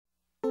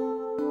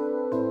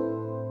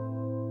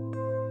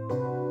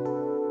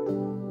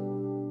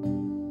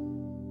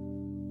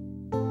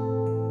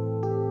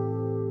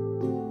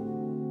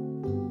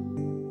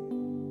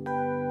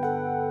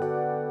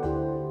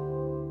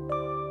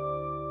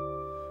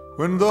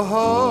When the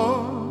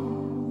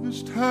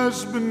harvest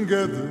has been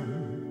gathered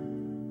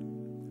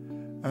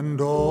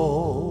and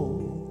all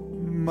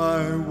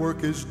my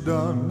work is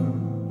done,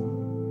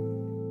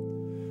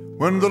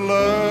 when the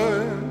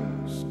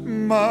last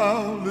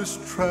mile is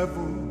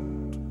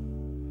traveled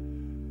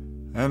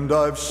and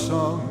I've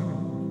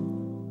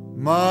sung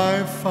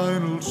my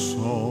final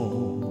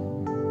song,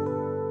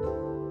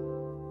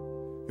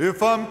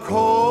 if I'm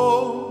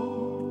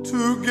called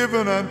to give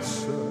an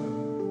answer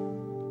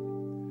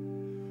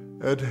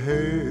at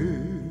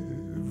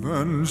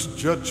heaven's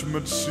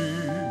judgment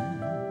seat,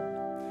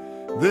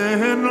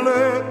 then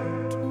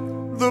let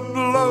the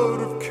blood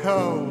of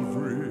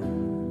Calvary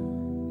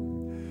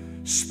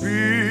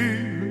speak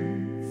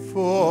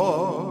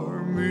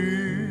for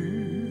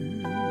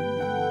me.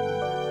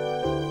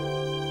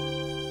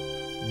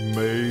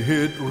 May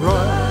it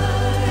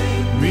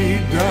write me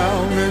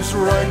down as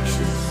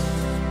righteous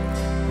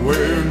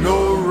where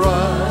no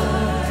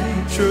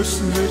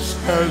righteousness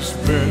has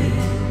been,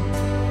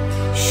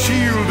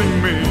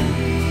 shielding me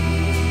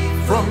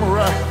from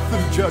wrath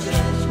and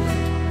judgment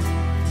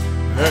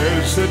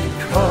as it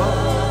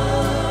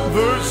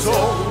covers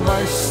all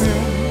my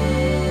sin.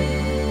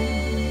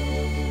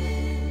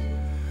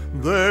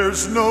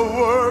 There's no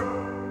work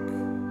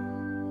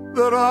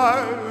that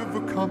I've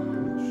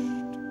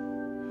accomplished,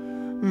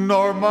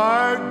 nor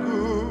my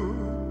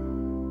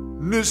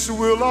goodness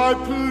will I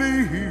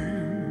plead.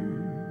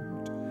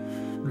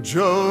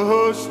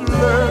 Just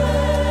let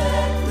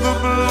the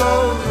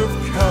blood of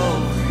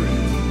Calvary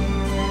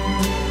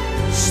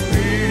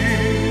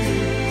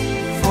speak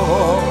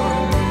for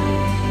me.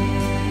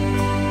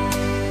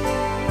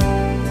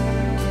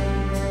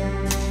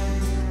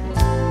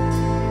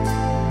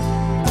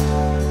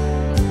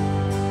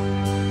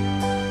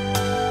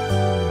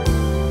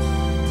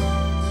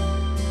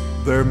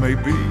 There may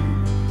be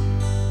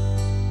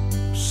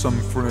some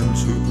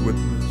friends who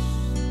witness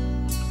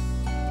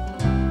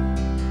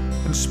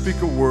and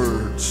speak a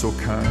word so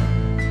kind,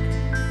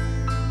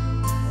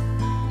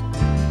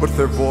 but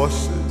their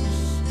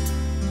voices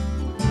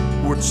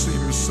would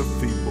seem so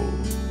feeble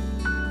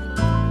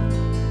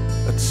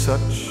at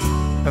such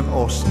an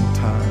awesome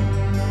time.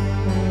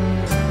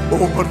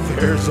 Oh, but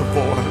there's a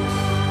voice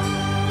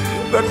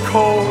that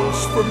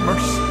calls for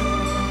mercy,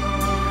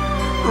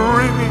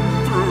 ringing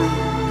through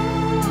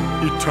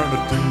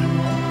eternity.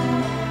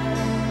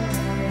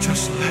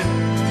 Just let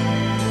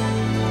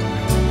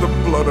the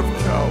blood of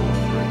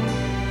Calvary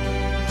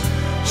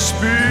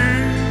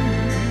speak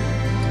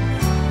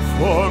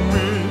for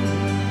me.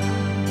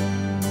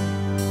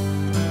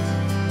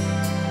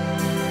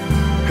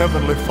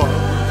 Heavenly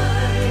Father,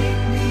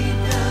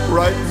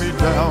 write me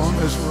down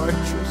as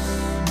righteous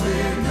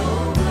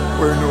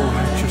where no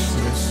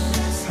righteousness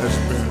has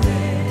been,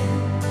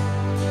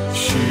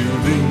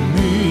 shielding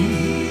me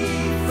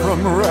from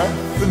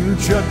wrath and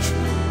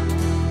judgment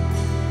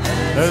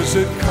as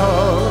it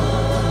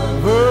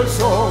covers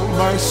all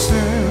my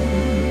sin.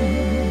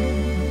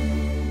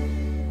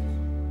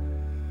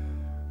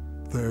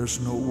 There's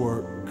no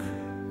work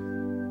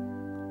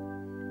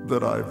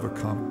that I've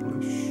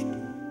accomplished,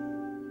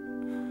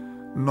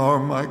 nor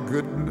my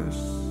goodness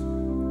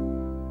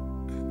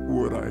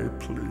would I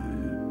plead.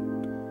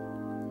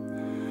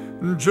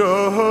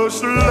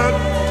 Just let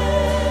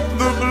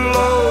the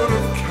blood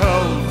of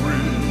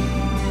Calvary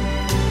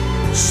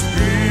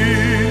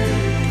speak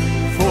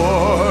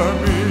for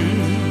me.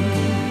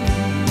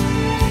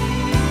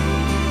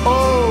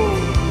 Oh,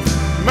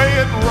 may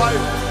it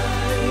write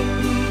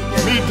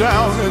me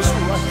down as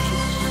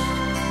righteous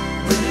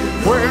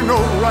where no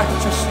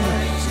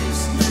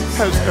righteousness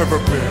has ever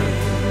been,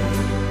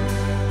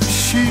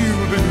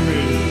 shielding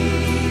me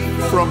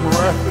from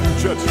wrath and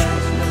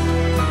judgment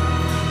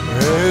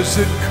as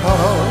it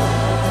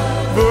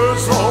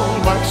covers all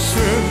my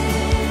sin.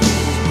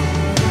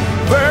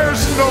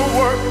 There's no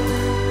work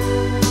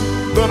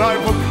that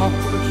I've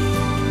accomplished,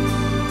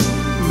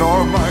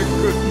 nor my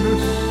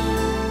goodness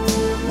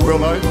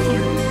will I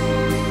plead.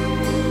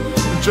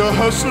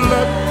 Just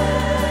let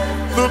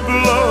the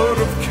blood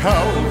of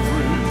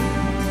Calvary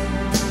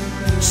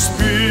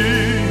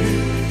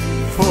speak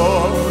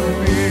for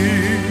me.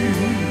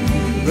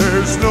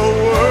 There's no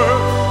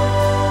work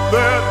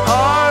that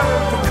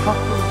I've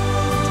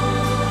accomplished,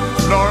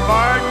 nor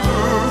my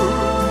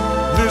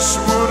goodness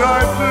would I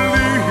plead.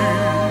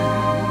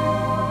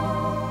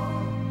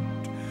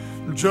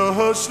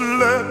 Just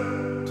let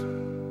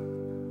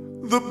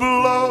the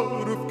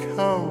blood of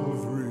Calvary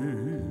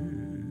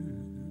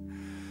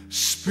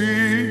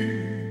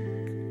speak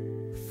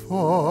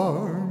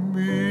for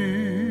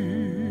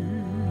me.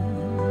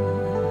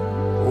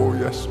 Oh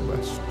yes,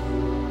 Master,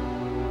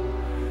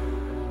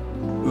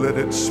 let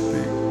it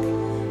speak